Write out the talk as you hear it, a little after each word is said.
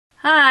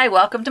Hi,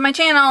 welcome to my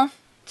channel.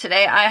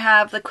 Today I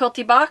have the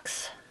Quilty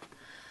Box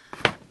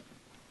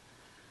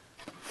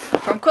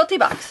from Quilty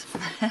Box.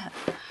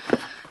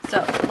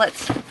 So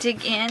let's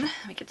dig in.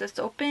 Let me get this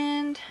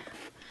opened.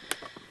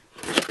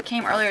 It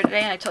came earlier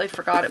today and I totally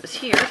forgot it was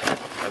here.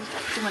 I was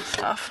doing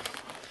stuff.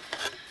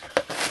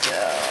 So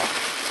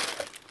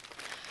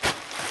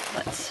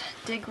let's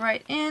dig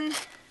right in.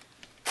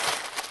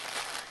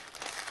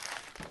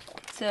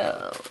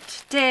 So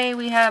today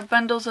we have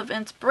bundles of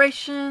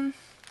inspiration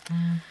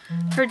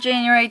for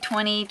January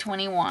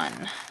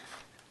 2021.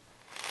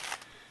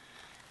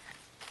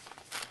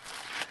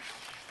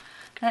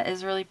 That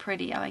is really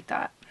pretty. I like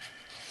that.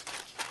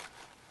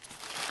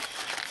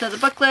 So the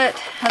booklet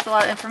has a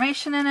lot of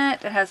information in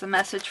it. It has a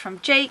message from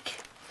Jake.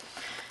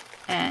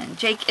 And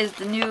Jake is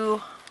the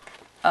new,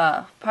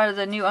 part of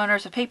the new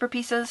owners of Paper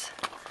Pieces.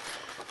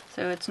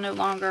 So it's no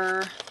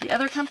longer the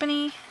other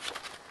company.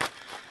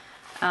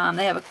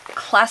 They have a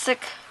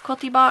classic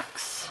Quilty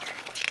Box.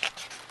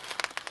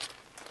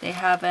 They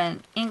have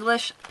an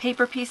English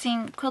paper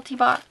piecing Quilty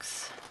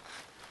Box.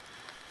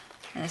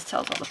 And this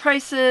tells all the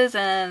prices,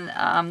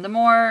 and the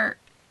more,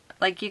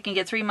 like, you can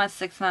get 3 months,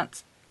 6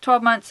 months,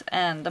 12 months,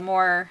 and the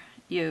more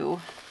you...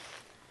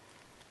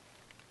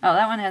 Oh,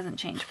 that one hasn't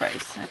changed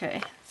price.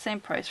 Okay, same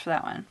price for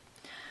that one.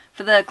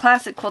 For the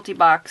classic Quilty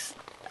Box,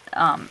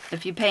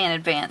 if you pay in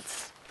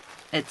advance,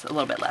 it's a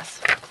little bit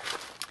less.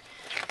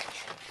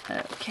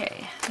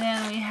 Okay,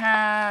 then we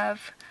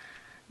have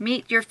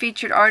Meet Your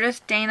Featured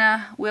Artist,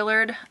 Dana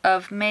Willard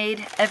of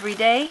Made Every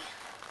Day.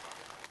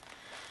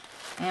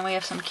 And we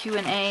have some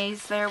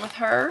Q&As there with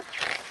her.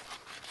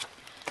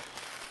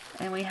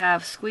 And we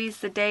have Squeeze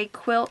the Day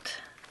Quilt.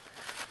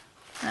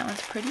 That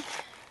one's pretty.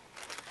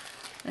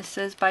 This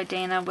is by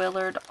Dana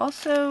Willard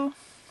also.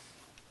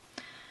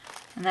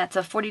 And that's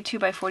a 42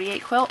 by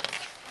 48 quilt.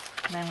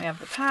 And then we have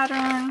the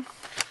pattern.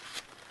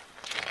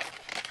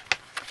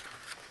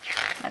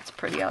 That's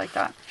pretty, I like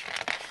that.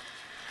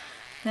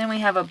 Then we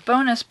have a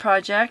bonus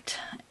project.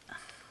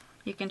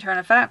 You can turn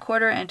a fat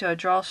quarter into a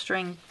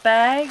drawstring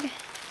bag.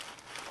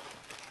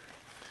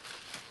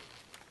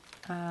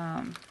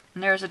 And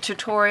there's a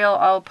tutorial.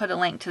 I'll put a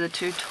link to the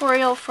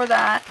tutorial for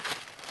that.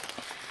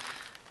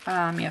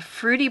 You have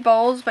Fruity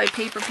Bowls by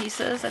Paper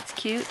Pieces. That's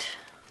cute.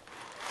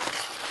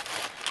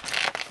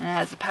 And it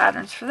has the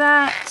patterns for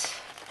that.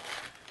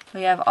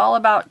 We have All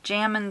About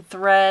Jammin'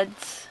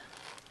 Threads.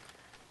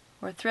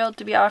 We're thrilled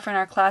to be offering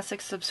our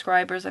classic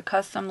subscribers a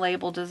custom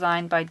label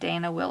designed by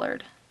Dana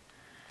Willard.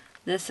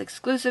 This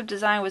exclusive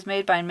design was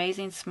made by an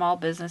amazing small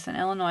business in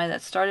Illinois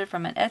that started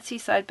from an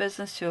Etsy side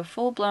business to a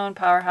full-blown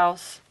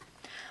powerhouse,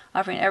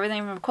 offering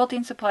everything from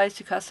quilting supplies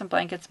to custom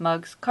blankets,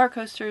 mugs, car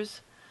coasters,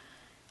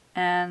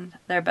 and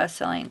their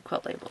best-selling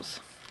quilt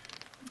labels.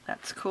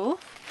 That's cool.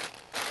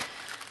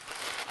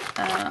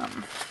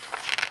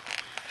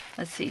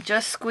 Let's see.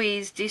 Just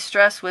Squeeze,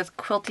 De-Stress with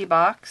Quilty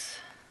Box.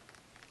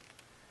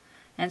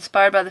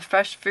 Inspired by the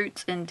fresh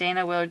fruits in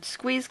Dana Willard's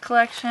Squeeze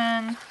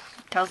collection.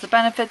 Tells the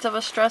benefits of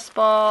a stress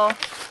ball.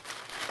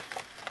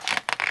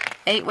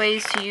 8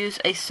 ways to use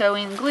a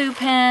sewing glue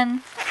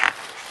pen,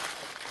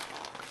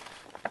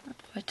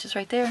 which is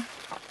right there.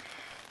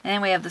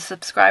 And we have the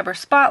subscriber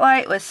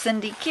spotlight with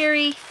Cindy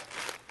Curie.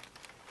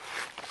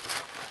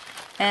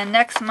 And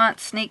next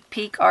month's sneak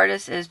peek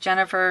artist is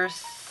Jennifer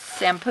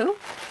Sampo.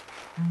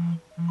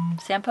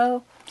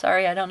 Sampo?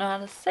 Sorry, I don't know how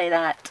to say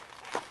that.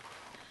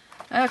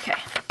 Okay.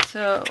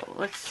 So,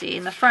 let's see.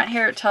 In the front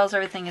here, it tells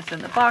everything that's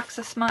in the box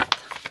this month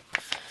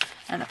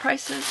and the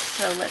prices.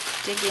 So,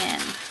 let's dig in.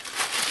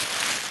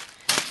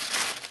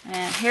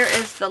 And here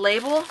is the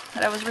label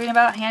that I was reading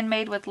about.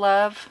 Handmade with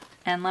love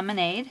and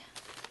lemonade.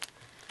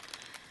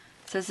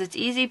 It says it's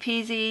easy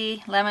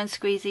peasy, lemon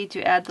squeezy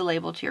to add the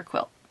label to your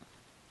quilt.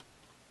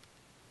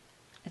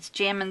 It's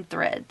Jammin'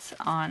 Threads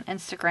on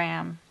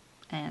Instagram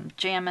and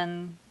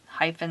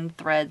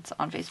Jammin'-Threads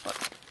on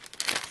Facebook,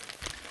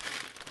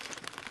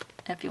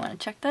 if you want to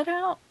check that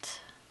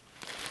out.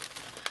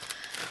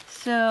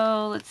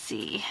 So, let's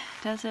see.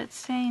 Does it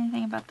say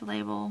anything about the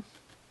label?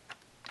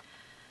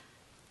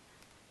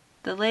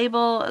 The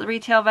label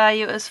retail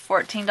value is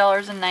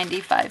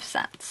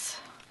 $14.95.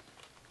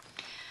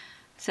 It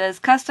says,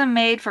 custom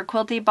made for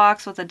Quilty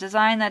Box with a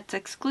design that's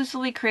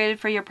exclusively created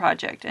for your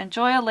project.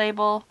 Enjoy a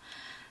label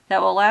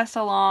that will last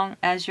as long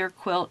as your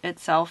quilt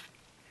itself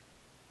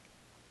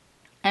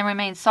and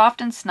remain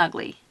soft and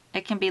snuggly.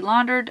 It can be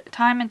laundered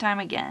time and time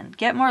again.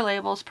 Get more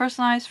labels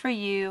personalized for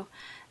you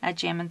at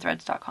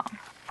jamminthreads.com.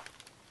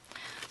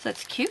 So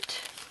that's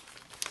cute.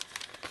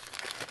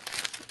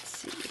 Let's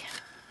see.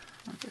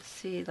 I'll just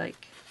see,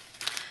 like,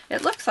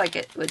 it looks like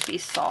it would be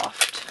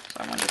soft.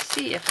 So I wanted to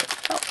see if it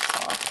felt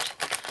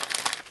soft.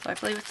 So I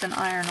believe it's an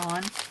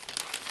iron-on.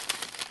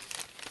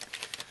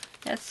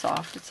 Yeah, it's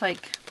soft. It's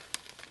like,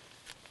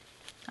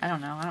 I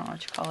don't know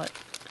what you call it.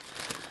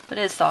 But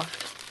it is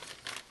soft.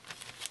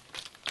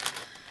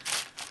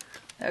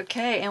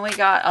 Okay, and we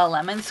got a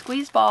lemon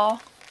squeeze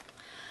ball.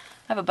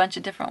 I have a bunch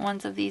of different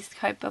ones of these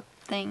type of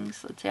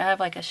things. Let's see, I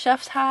have like a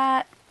chef's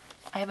hat.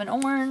 I have an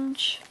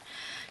orange.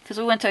 because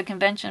we went to a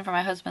convention for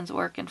my husband's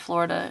work in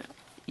Florida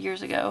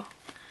years ago.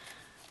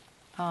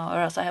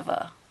 Or else I have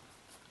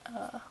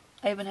I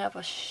even have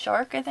a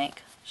shark, I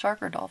think.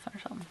 Shark or dolphin or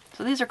something.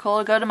 So these are cool.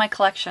 It'll go to my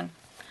collection.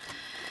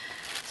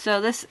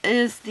 So this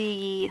is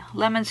the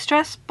lemon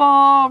stress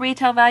ball.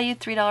 Retail value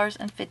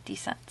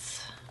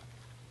 $3.50.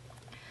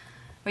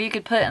 Or you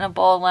could put it in a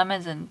bowl of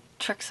lemons and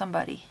trick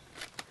somebody.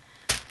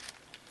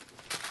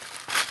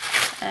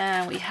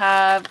 And we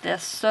have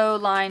this Sew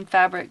Line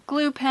fabric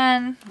glue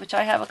pen, which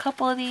I have a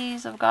couple of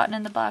these I've gotten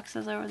in the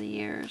boxes over the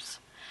years.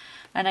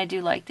 And I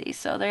do like these,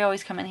 so they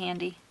always come in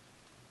handy.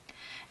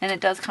 And it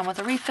does come with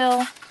a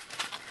refill.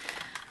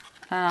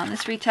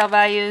 This retail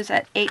value is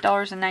at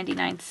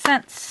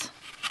 $8.99.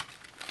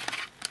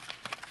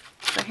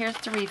 So here's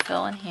the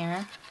refill in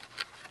here.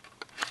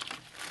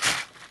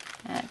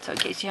 And so in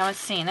case you haven't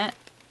seen it,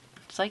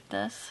 it's like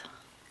this.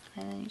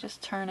 And then you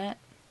just turn it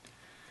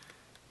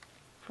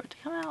for it to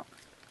come out.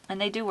 And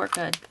they do work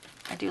good.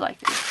 I do like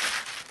these.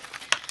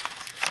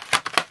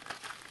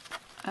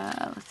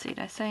 Let's see, did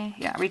I say?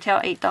 Yeah, retail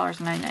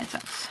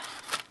 $8.99.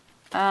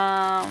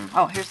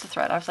 Oh, here's the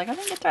thread. I was like, I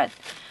didn't get thread.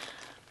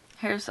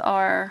 Here's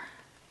our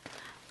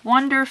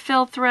Wonder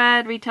Fill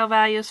thread. Retail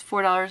value is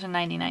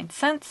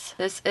 $4.99.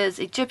 This is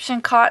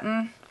Egyptian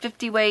cotton,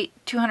 50 weight,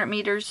 200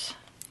 meters.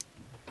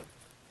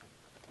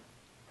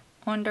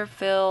 Wonder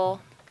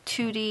Fill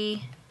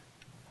 2D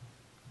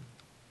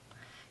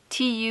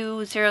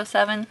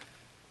TU07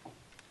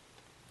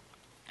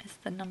 is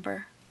the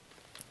number.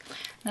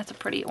 And that's a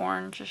pretty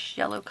orangish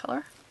yellow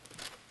color.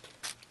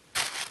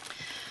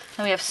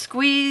 Then we have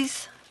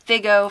Squeeze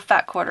Figo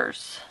Fat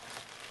Quarters.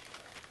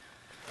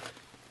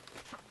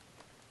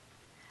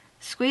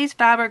 Squeeze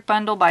Fabric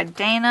Bundle by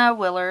Dana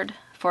Willard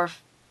for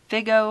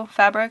Figo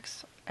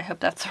Fabrics. I hope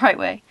that's the right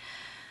way.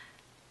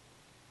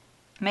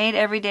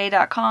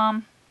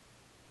 MadeEveryday.com.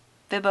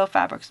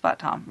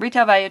 FiboFabrics.com.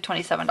 Retail value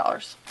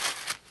 $27.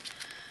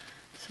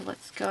 So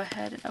let's go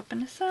ahead and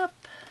open this up.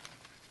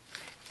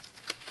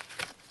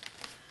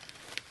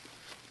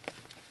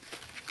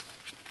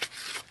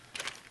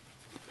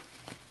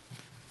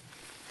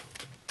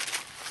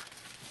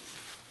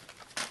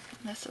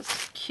 This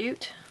is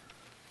cute.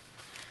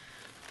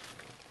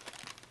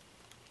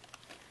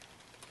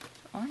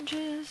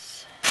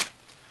 Oranges.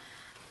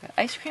 We got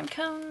ice cream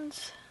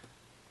cones.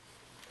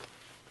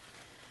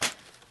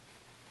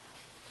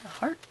 The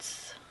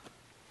hearts.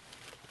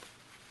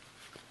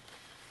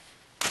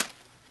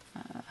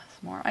 Some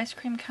more ice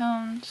cream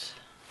cones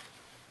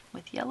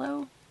with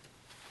yellow.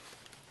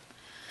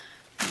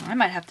 Oh, I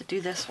might have to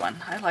do this one.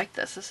 I like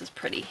this. This is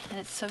pretty and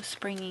it's so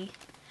springy.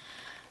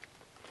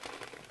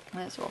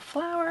 There's little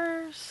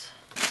flowers.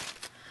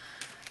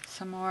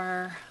 Some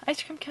more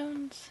ice cream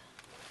cones.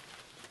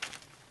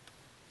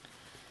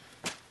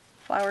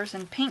 Flowers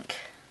in pink.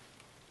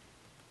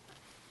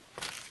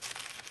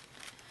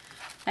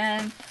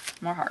 And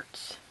more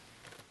hearts.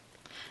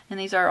 And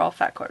these are all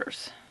fat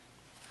quarters.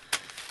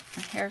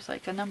 And here's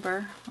like a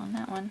number on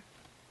that one.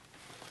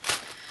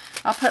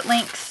 I'll put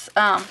links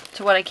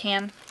to what I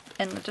can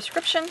in the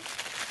description.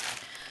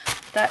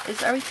 That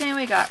is everything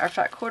we got. Our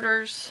fat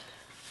quarters,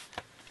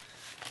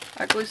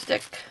 our glue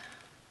stick,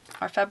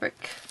 our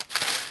fabric,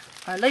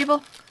 our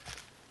label,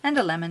 and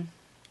a lemon.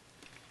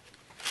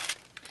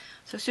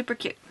 So super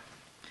cute.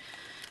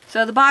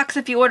 So the box,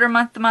 if you order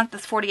month to month,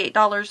 is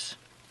 $48.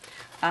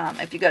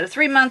 If you go to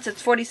 3 months,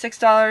 it's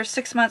 $46.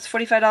 6 months,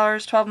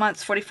 $45. 12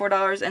 months,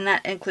 $44, and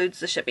that includes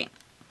the shipping.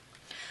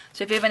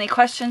 So if you have any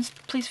questions,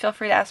 please feel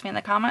free to ask me in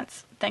the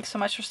comments. Thanks so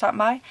much for stopping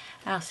by.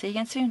 I'll see you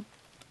again soon.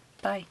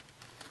 Bye.